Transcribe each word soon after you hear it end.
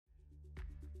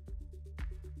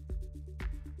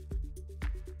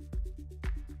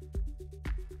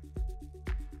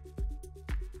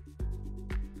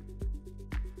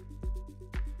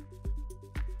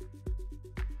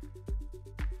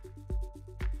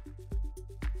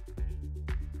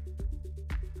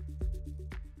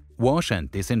Wash and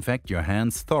disinfect your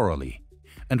hands thoroughly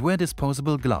and wear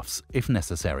disposable gloves if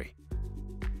necessary.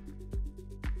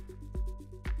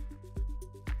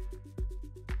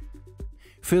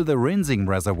 Fill the rinsing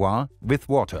reservoir with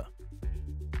water.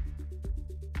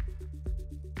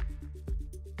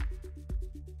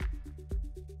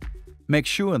 Make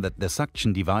sure that the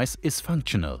suction device is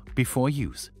functional before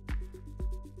use.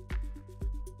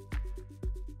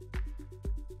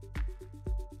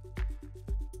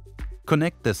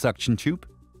 Connect the suction tube,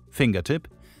 fingertip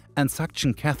and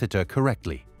suction catheter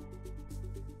correctly.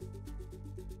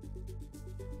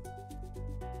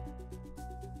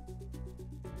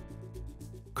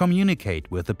 Communicate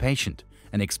with the patient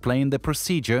and explain the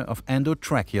procedure of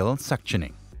endotracheal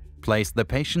suctioning. Place the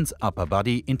patient's upper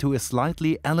body into a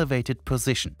slightly elevated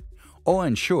position or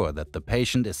ensure that the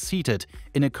patient is seated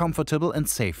in a comfortable and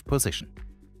safe position.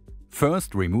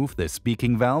 First, remove the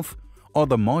speaking valve or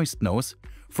the moist nose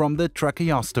from the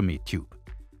tracheostomy tube.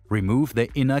 Remove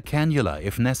the inner cannula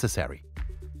if necessary.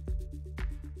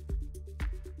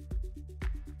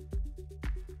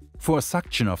 For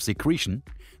suction of secretion,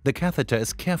 the catheter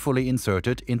is carefully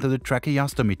inserted into the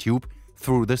tracheostomy tube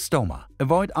through the stoma.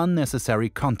 Avoid unnecessary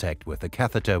contact with the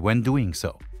catheter when doing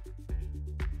so.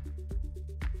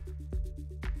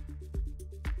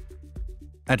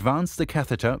 Advance the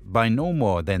catheter by no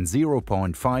more than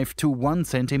 0.5 to 1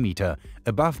 cm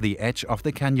above the edge of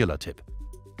the cannula tip.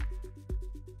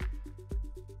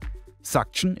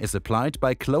 Suction is applied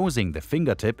by closing the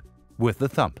fingertip with the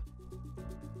thumb.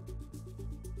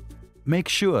 Make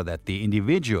sure that the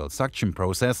individual suction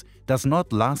process does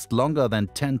not last longer than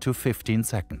 10 to 15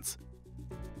 seconds.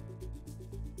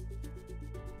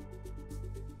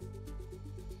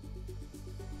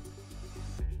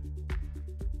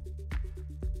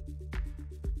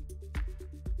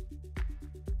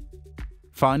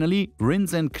 Finally,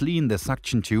 rinse and clean the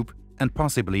suction tube and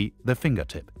possibly the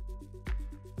fingertip.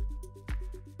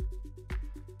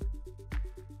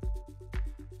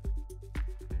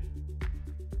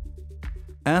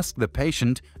 Ask the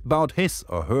patient about his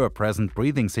or her present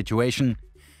breathing situation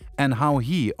and how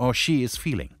he or she is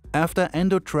feeling. After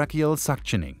endotracheal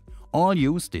suctioning, all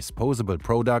used disposable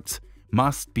products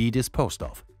must be disposed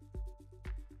of.